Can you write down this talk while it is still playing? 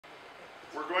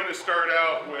going to start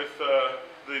out with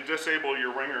the disable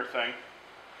your ringer thing,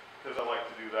 because I like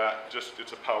to do that. Just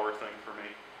it's a power thing for me.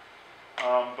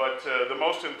 But the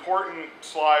most important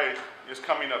slide is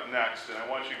coming up next, and I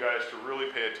want you guys to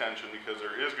really pay attention because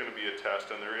there is going to be a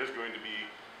test, and there is going to be,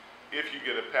 if you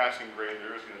get a passing grade,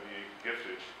 there is going to be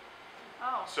giftage.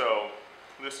 Oh. So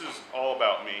this is all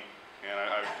about me, and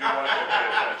I do want you to pay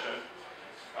attention.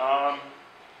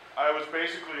 I was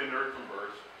basically a nerd from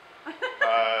birth.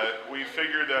 We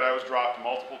figured that I was dropped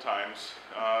multiple times.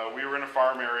 We were in a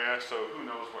farm area, so who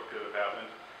knows what could have happened.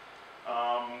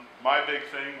 My big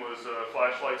thing was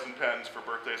flashlights and pens for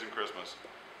birthdays and Christmas.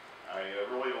 I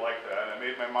really liked that. I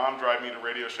made my mom drive me to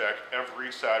Radio Shack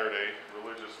every Saturday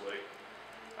religiously.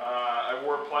 I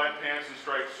wore plaid pants and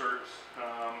striped shirts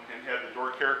and had the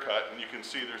dork haircut, and you can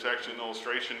see there's actually an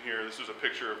illustration here. This is a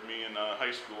picture of me in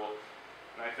high school,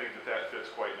 and I think that that fits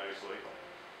quite nicely.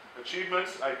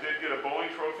 Achievements, I did get a bowling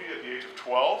trophy at the age of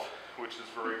 12, which is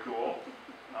very cool.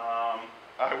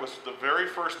 I was the very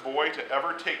first boy to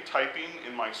ever take typing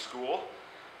in my school.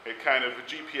 It kind of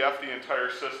GPF'd the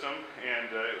entire system, and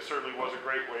it certainly was a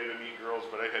great way to meet girls,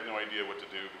 but I had no idea what to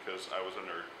do because I was a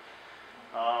nerd.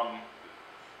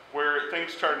 Where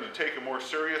things started to take a more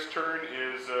serious turn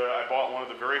is I bought one of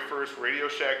the very first Radio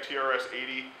Shack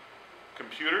TRS-80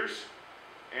 computers,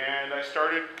 and I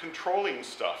started controlling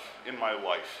stuff in my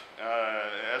life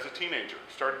as a teenager.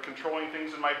 Started controlling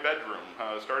things in my bedroom,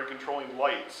 started controlling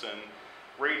lights and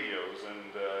radios,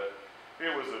 and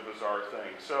it was a bizarre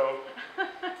thing. So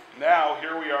now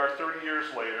here we are 30 years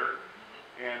later,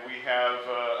 and we have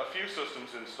a few systems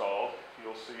installed.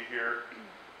 You'll see here,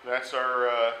 that's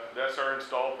our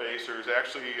installed base. There's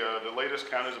actually, the latest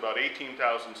count is about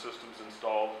 18,000 systems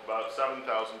installed, about 7,000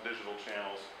 digital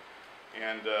channels.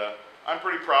 And I'm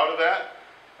pretty proud of that.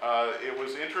 It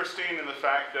was interesting in the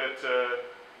fact that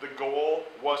the goal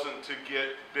wasn't to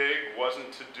get big,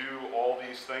 wasn't to do all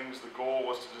these things. The goal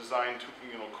was to design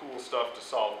cool stuff to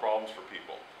solve problems for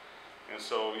people. And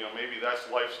so maybe that's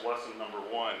life's lesson number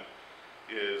one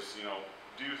is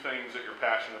do things that you're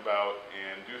passionate about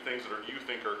and do things that you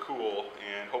think are cool,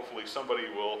 and hopefully somebody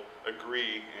will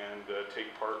agree and take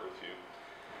part with you.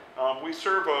 We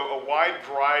serve a wide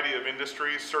variety of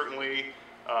industries. Certainly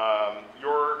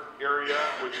your area,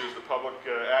 which is the public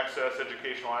access,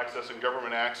 educational access, and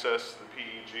government access, the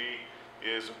PEG,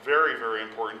 is very, very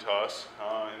important to us,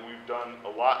 and we've done a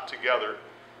lot together.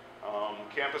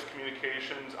 Campus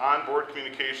communications, onboard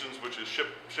communications, which is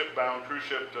ship-bound,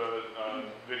 cruise-shipped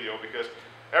video, because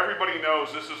everybody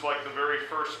knows this is like the very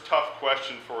first tough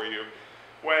question for you.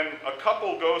 When a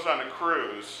couple goes on a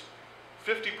cruise,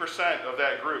 50% of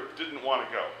that group didn't want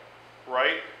to go.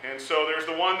 Right? And so there's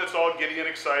the one that's all giddy and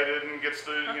excited and gets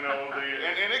the,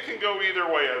 and it can go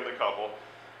either way of the couple.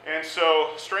 And so,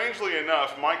 strangely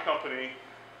enough, my company,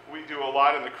 we do a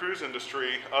lot in the cruise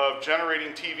industry of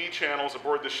generating TV channels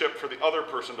aboard the ship for the other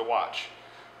person to watch.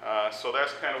 So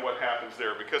that's kind of what happens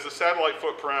there, because the satellite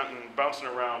footprint and bouncing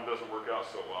around doesn't work out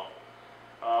so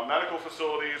well. Medical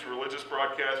facilities, religious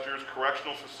broadcasters,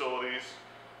 correctional facilities.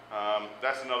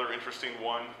 That's another interesting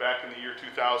one. Back in the year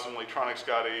 2000, Electronics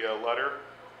got a letter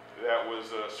that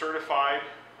was certified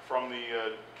from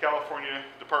the California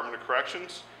Department of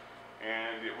Corrections,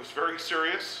 and it was very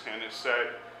serious, and it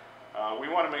said, we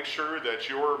want to make sure that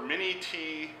your Mini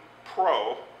T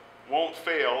Pro won't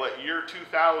fail at year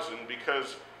 2000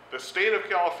 because the state of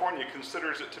California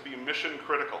considers it to be mission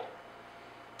critical,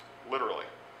 literally.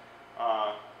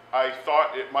 I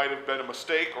thought it might have been a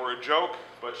mistake or a joke,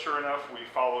 but sure enough, we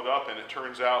followed up, and it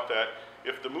turns out that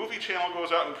if the movie channel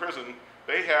goes out in prison,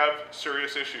 they have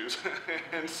serious issues.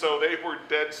 And so they were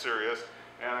dead serious,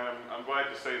 and I'm glad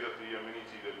to say that the Mini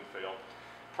T didn't fail.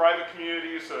 Private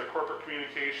communities, corporate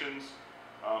communications,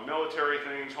 military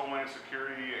things, homeland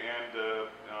security, and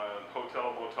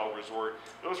hotel, motel, resort.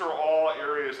 Those are all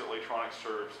areas that Electronics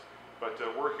serves, but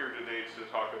we're here today to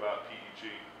talk about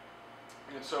PEG.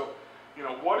 And so,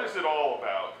 what is it all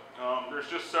about? There's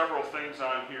just several things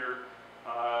on here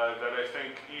that I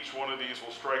think each one of these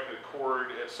will strike a chord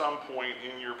at some point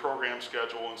in your program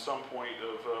schedule and some point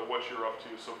of what you're up to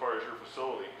so far as your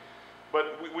facility.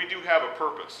 But we do have a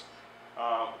purpose.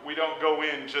 We don't go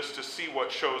in just to see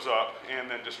what shows up and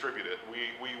then distribute it.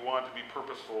 We want to be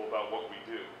purposeful about what we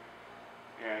do.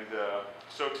 And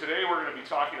so today we're going to be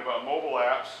talking about mobile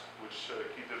apps, which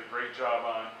Keith did a great job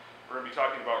on. We're going to be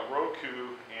talking about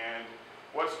Roku and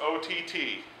what's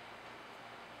OTT.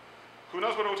 Who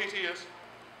knows what OTT is?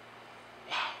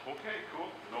 Wow, okay, cool.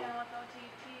 You know what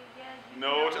OTT is?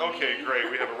 No, okay, great.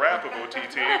 We have a wrap of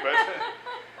OTT, but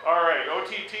all right,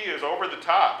 OTT is over the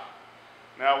top.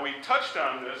 Now, we touched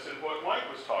on this in what Mike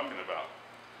was talking about.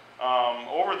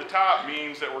 Over the top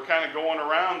means that we're kind of going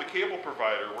around the cable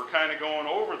provider. We're kind of going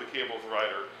over the cable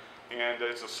provider. And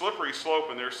it's a slippery slope,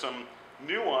 and there's some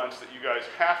nuance that you guys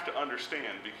have to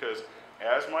understand, because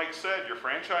as Mike said, your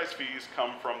franchise fees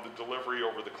come from the delivery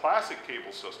over the classic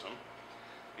cable system,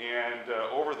 and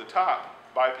over the top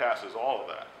bypasses all of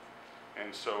that.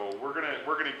 And so we're gonna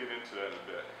get into that in a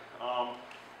bit.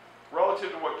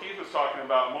 Relative to what Keith was talking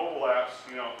about, mobile apps,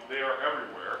 you know, they are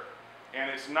everywhere. And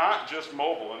it's not just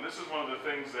mobile, and this is one of the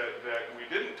things that we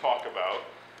didn't talk about,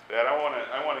 that I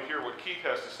want to hear what Keith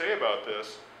has to say about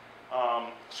this.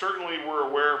 Certainly we're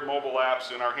aware of mobile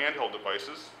apps in our handheld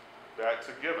devices. That's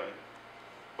a given.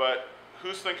 But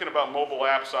who's thinking about mobile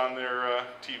apps on their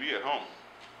TV at home?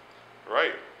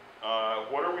 Right.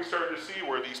 What are we starting to see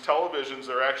where these televisions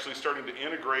are actually starting to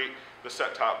integrate the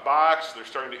set-top box? They're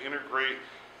starting to integrate,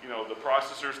 you know, the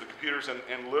processors, the computers,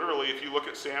 and literally if you look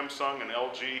at Samsung and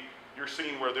LG, you're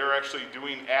seeing where they're actually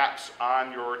doing apps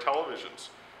on your televisions.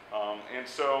 And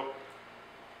so,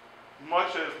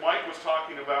 much as Mike was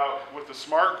talking about with the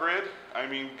smart grid, I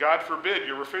mean, God forbid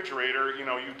your refrigerator, you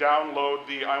know, you download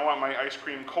the I Want My Ice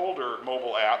Cream Colder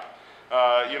mobile app,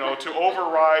 you know, to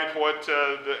override what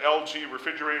the LG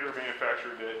refrigerator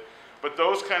manufacturer did. But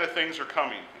those kind of things are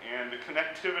coming, and the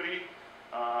connectivity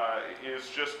is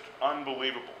just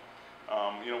unbelievable.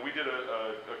 You know, we did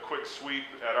a quick sweep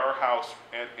at our house,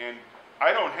 and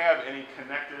I don't have any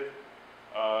connected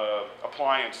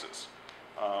appliances.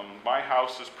 My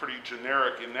house is pretty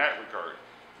generic in that regard.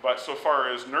 But so far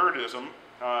as nerdism,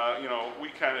 you know, we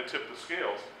kind of tip the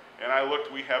scales. And I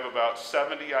looked, we have about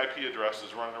 70 IP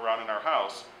addresses running around in our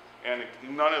house, and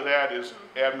none of that is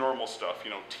abnormal stuff, you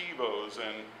know, TiVos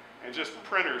and just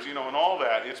printers, you know, and all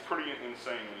that. It's pretty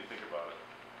insane when you think about it.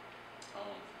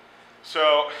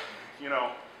 So, you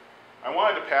know, I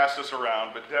wanted to pass this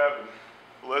around, but Deb and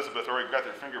Elizabeth already got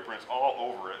their fingerprints all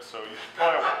over it, so you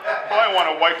probably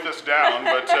want to wipe this down.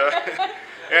 But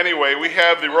anyway, we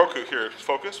have the Roku here.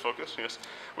 Focus, yes.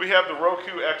 We have the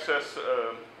Roku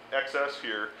XS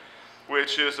here,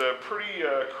 which is a pretty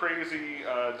crazy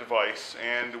device.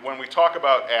 And when we talk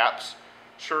about apps,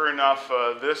 sure enough,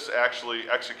 this actually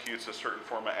executes a certain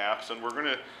form of apps, and we're going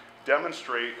to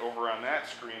demonstrate over on that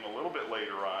screen a little bit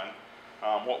later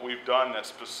on what we've done that's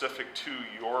specific to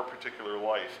your particular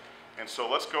life. And so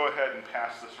let's go ahead and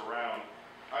pass this around.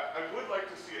 I would like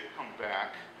to see it come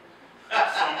back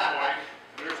at some point.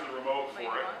 There's the remote for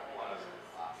it.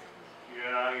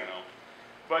 Yeah, you know.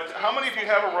 But how many of you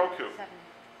have a Roku? 7.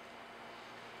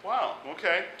 Wow,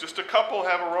 okay. Just a couple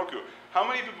have a Roku. How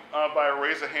many of you, by a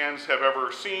raise of hands, have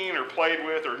ever seen or played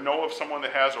with or know of someone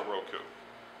that has a Roku?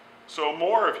 So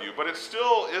more of you, but it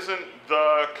still isn't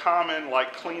the common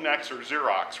like Kleenex or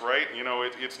Xerox, right? You know,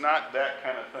 it's not that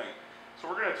kind of thing. So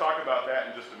we're going to talk about that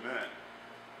in just a minute.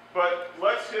 But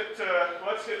let's hit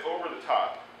over the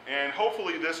top, and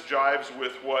hopefully this jives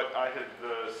with what I had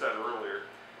said earlier.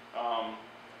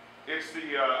 It's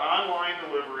the online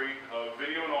delivery of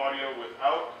video and audio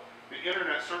without the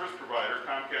internet service provider,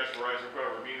 Comcast, Verizon,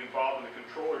 whoever, being involved in the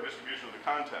control or distribution of the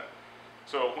content.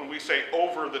 So when we say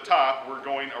over the top, we're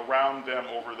going around them,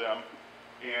 over them,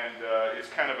 and it's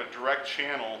kind of a direct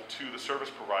channel to the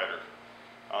service provider.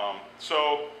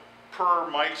 So per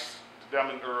Mike's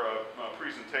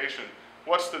presentation,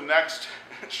 what's the next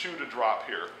shoe to drop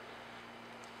here?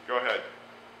 Go ahead.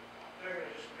 They're going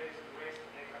to just basically raise the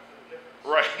make up for the difference.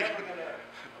 Right.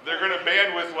 They're going to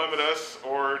bandwidth limit us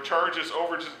or charge us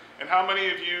overages. And how many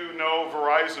of you know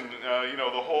Verizon, you know,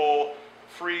 the whole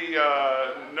free,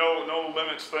 no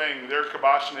limits thing, they're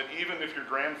kiboshing it even if you're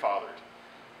grandfathered.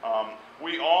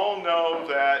 We all know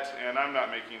that, and I'm not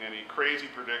making any crazy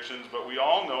predictions, but we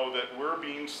all know that we're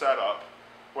being set up,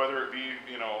 whether it be,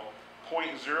 you know,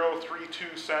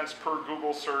 0.032 cents per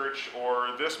Google search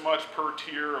or this much per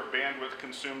tier of bandwidth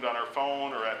consumed on our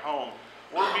phone or at home.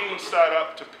 We're being set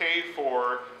up to pay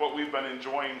for what we've been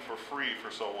enjoying for free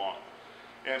for so long.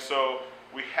 And so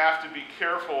we have to be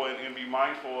careful and be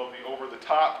mindful of the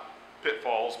over-the-top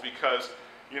pitfalls, because,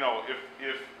 you know,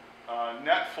 if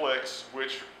Netflix,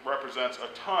 which represents a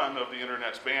ton of the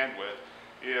internet's bandwidth,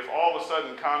 if all of a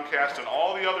sudden Comcast and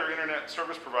all the other internet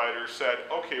service providers said,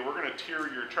 okay, we're going to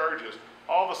tier your charges,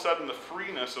 all of a sudden the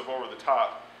freeness of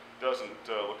over-the-top doesn't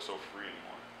look so free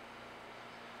anymore.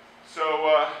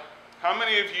 So how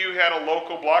many of you had a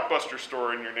local Blockbuster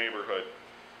store in your neighborhood?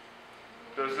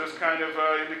 Does this kind of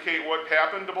indicate what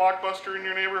happened to Blockbuster in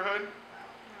your neighborhood?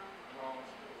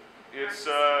 It's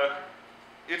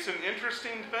an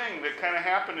interesting thing that kind of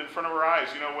happened in front of our eyes.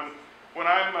 You know, when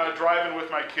I'm driving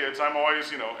with my kids, I'm always,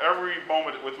 you know, every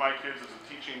moment with my kids is a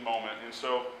teaching moment. And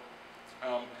so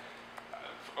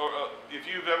if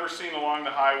you've ever seen along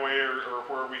the highway or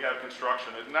where we have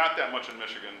construction, it's not that much in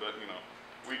Michigan, but you know,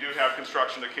 we do have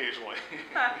construction occasionally.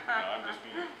 I'm just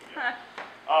being,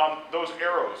 those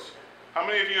arrows. How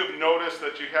many of you have noticed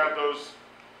that you have those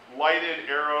lighted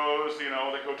arrows, you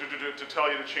know, that go to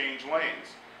tell you to change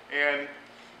lanes? And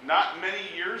not many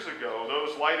years ago,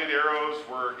 those lighted arrows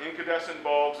were incandescent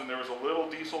bulbs, and there was a little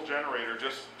diesel generator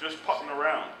just putting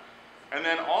around. And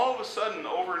then all of a sudden,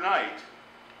 overnight,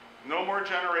 no more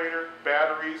generator,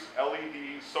 batteries,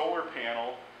 LEDs, solar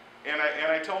panel, and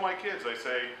I tell my kids, I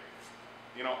say,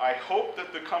 you know, I hope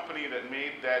that the company that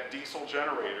made that diesel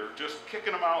generator, just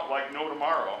kicking them out like no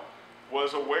tomorrow,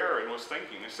 was aware and was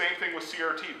thinking. The same thing with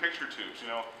CRT, picture tubes, you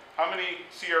know. How many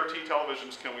CRT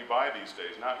televisions can we buy these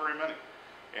days? Not very many.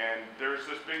 And there's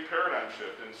this big paradigm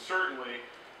shift, and certainly,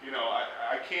 you know,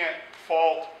 I can't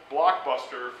fault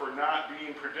Blockbuster for not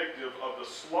being predictive of the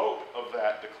slope of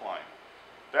that decline.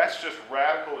 That's just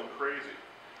radical and crazy.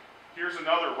 Here's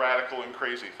another radical and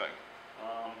crazy thing.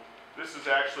 This is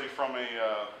actually from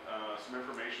some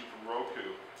information from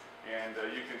Roku, and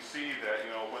you can see that,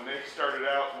 you know, when they started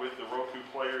out with the Roku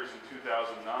players in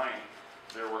 2009,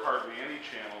 there were hardly any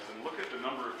channels, and look at the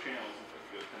number of channels. If I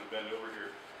can kind of bend over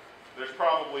here, there's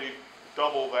probably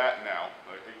double that now.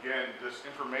 Like, again, this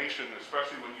information,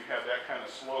 especially when you have that kind of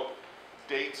slope,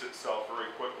 dates itself very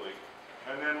quickly.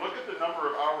 And then look at the number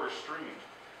of hours streamed.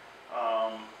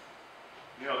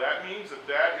 You know, that means that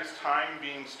that is time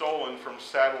being stolen from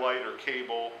satellite or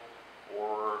cable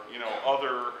or, you know,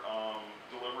 other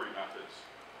delivery methods.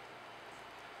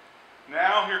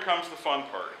 Now here comes the fun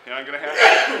part. And I'm going to have to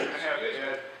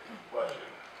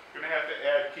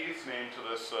add Keith's name to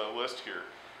this list here.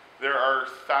 There are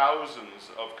thousands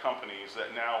of companies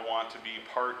that now want to be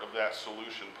part of that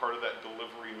solution, part of that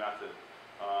delivery method.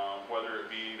 Whether it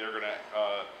be they're going to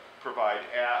provide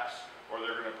apps, or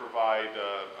they're going to provide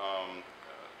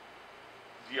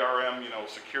DRM, you know,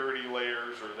 security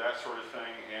layers or that sort of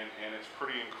thing, and it's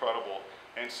pretty incredible.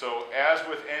 And so, as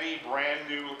with any brand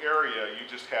new area, you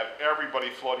just have everybody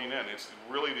flooding in. It's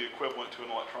really the equivalent to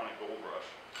an electronic gold rush.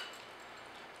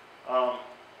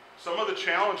 Some of the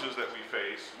challenges that we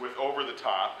face with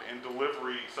over-the-top and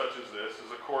delivery such as this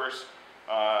is, of course,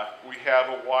 we have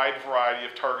a wide variety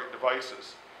of target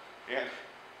devices. And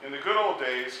in the good old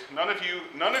days, none of you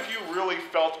really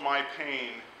felt my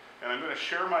pain, and I'm going to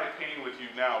share my pain with you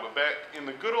now, but back in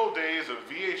the good old days of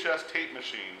VHS tape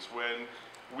machines, when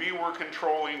we were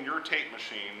controlling your tape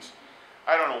machines,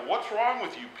 I don't know what's wrong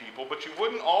with you people, but you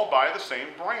wouldn't all buy the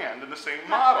same brand and the same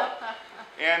model.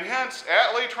 And hence,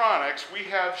 at Laytronics, we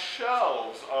have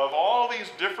shelves of all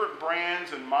these different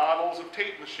brands and models of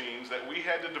tape machines that we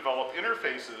had to develop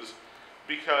interfaces,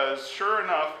 because sure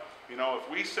enough, you know, if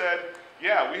we said,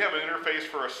 yeah, we have an interface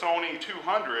for a Sony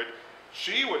 200,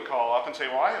 she would call up and say,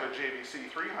 well, I have a JVC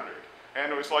 300.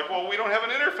 And it was like, well, we don't have an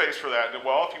interface for that.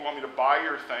 Well, if you want me to buy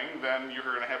your thing, then you're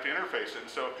going to have to interface it. And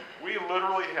so we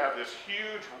literally have this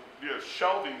huge, you know,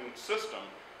 shelving system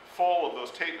full of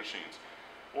those tape machines.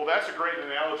 Well, that's a great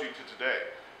analogy to today.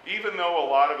 Even though a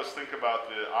lot of us think about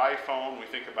the iPhone, we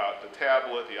think about the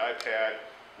tablet, the iPad,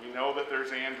 we know that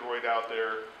there's Android out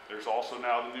there. There's also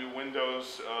now the new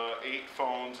Windows 8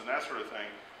 phones and that sort of thing.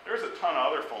 There's a ton of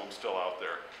other phones still out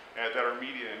there that are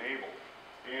media enabled.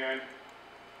 And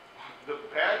the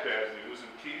bad news,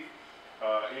 and Keith,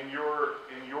 in your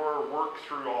work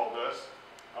through all this,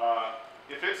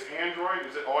 if it's Android,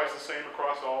 is it always the same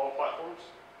across all platforms?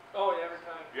 Oh, yeah, every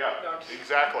time. Yeah, No,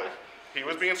 exactly. He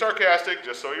was being sarcastic,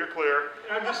 just so you're clear.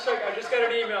 I just got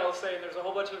an email saying there's a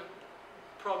whole bunch of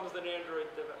problems with Android.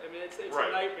 I mean, it's Right.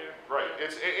 a nightmare. Right.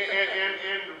 It's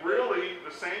and really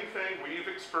the same thing we've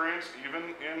experienced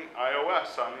even in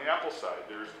iOS on the Apple side.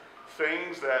 There's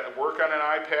things that work on an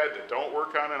iPad that don't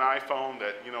work on an iPhone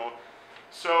that, you know,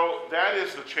 so that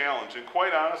is the challenge. And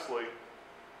quite honestly,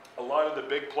 a lot of the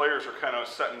big players are kind of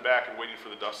sitting back and waiting for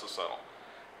the dust to settle.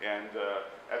 And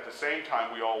at the same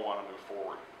time, we all want to move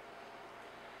forward.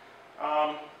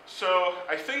 So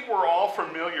I think we're all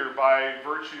familiar by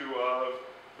virtue of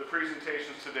the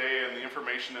presentations today and the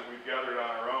information that we've gathered on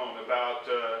our own about,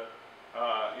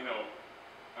 you know,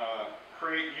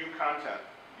 create you content.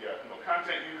 Yeah, no,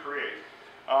 content you create.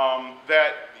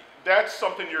 That's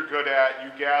something you're good at.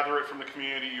 You gather it from the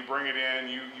community, you bring it in,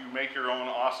 you make your own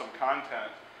awesome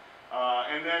content.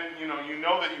 And then, you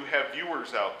know that you have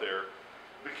viewers out there.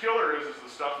 The killer is the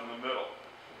stuff in the middle,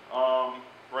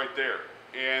 right there.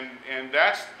 And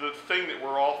that's the thing that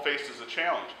we're all faced as a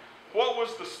challenge. What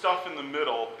was the stuff in the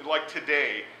middle, like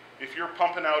today, if you're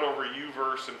pumping out over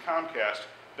UVerse and Comcast,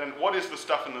 then what is the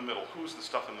stuff in the middle? Who's the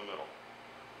stuff in the middle?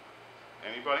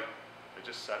 Anybody? I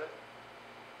just said it.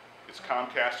 It's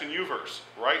Comcast and Uverse,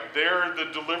 right? They're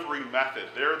the delivery method.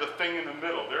 They're the thing in the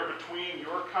middle. They're between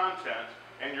your content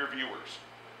and your viewers,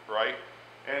 right?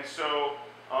 And so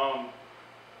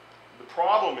the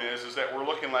problem is that we're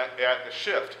looking at a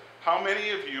shift. How many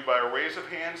of you, by a raise of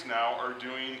hands now, are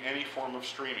doing any form of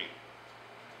streaming?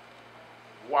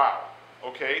 Wow.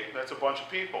 Okay, that's a bunch of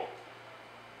people.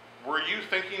 Were you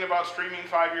thinking about streaming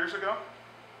 5 years ago?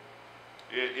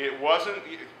 It wasn't,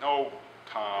 no,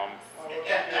 Tom.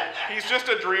 He's just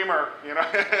a dreamer, you know.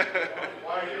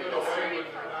 Why give it away when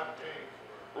they're not paying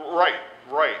for it? Right,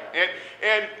 right.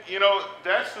 And you know,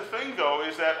 that's the thing though,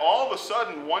 is that all of a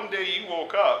sudden one day you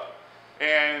woke up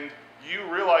and you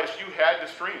realized you had to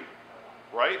stream,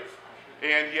 right?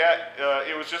 And yet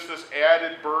it was just this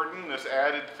added burden, this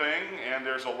added thing, and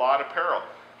there's a lot of peril.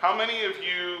 How many of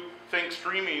you think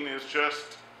streaming is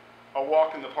just a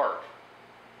walk in the park?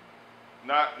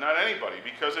 Not anybody,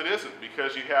 because it isn't,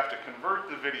 because you have to convert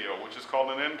the video, which is called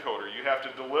an encoder. You have to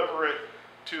deliver it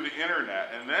to the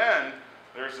internet. And then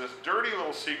there's this dirty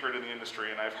little secret in the industry,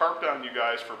 and I've harped on you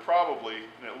guys for probably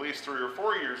at least 3 or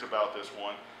 4 years about this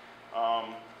one.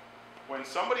 When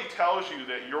somebody tells you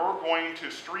that you're going to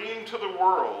stream to the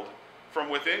world from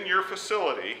within your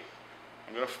facility,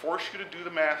 I'm going to force you to do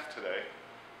the math today.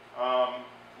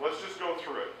 Let's just go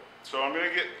through it. So I'm going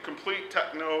to get complete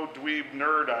techno dweeb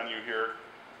nerd on you here.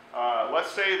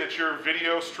 Let's say that your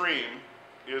video stream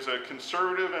is a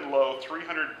conservative and low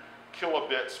 300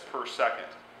 kilobits per second.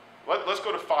 Let's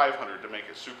go to 500 to make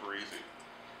it super easy.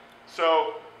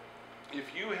 So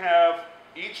if you have,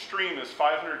 each stream is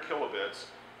 500 kilobits,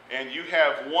 and you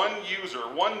have one user,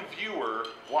 one viewer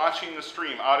watching the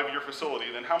stream out of your facility,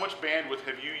 then how much bandwidth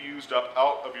have you used up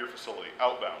out of your facility,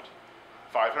 outbound?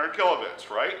 500 kilobits,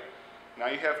 right? Now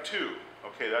you have 2,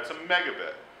 okay, that's a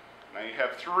megabit. Now you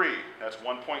have 3, that's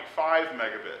 1.5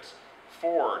 megabits.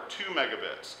 4, 2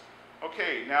 megabits.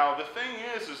 Okay, now the thing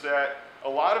is that a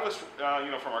lot of us,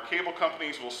 you know, from our cable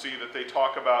companies will see that they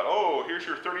talk about, oh, here's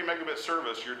your 30 megabit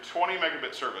service, your 20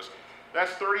 megabit service.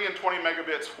 That's 30 and 20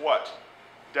 megabits what?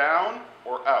 Down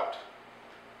or out?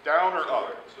 Down or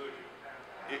up?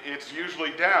 It's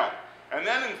usually down. And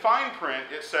then in fine print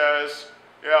it says,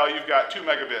 yeah, you've got 2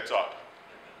 megabits up.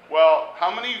 Well,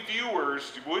 how many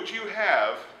viewers would you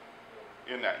have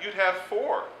in that? You'd have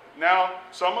 4. Now,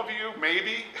 some of you,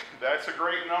 maybe, that's a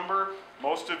great number.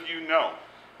 Most of you, no.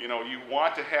 You know, you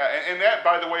want to have, and that,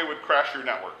 by the way, would crash your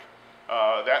network.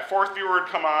 That 4th viewer would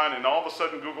come on, and all of a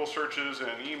sudden Google searches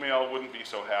and email wouldn't be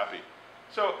so happy.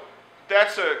 So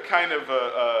that's a kind of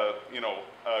a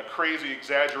crazy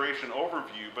exaggeration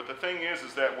overview, but the thing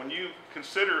is that when you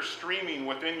consider streaming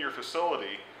within your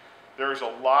facility, there's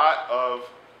a lot of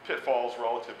pitfalls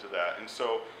relative to that. And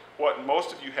so what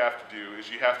most of you have to do is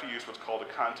you have to use what's called a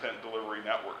content delivery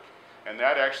network. And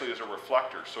that actually is a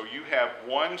reflector. So you have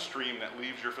one stream that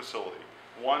leaves your facility,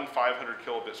 one 500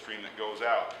 kilobit stream that goes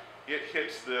out. It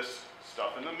hits this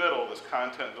stuff in the middle, this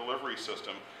content delivery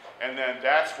system, and then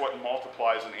that's what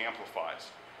multiplies and amplifies.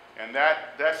 And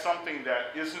that's something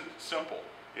that isn't simple.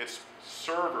 It's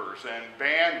servers and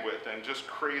bandwidth and just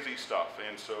crazy stuff.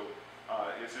 And so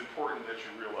it's important that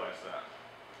you realize that.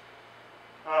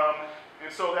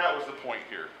 And so that was the point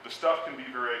here. The stuff can be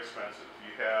very expensive.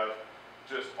 You have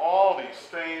just all these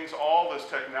things, all this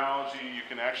technology. You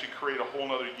can actually create a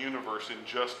whole other universe in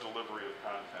just delivery of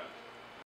content.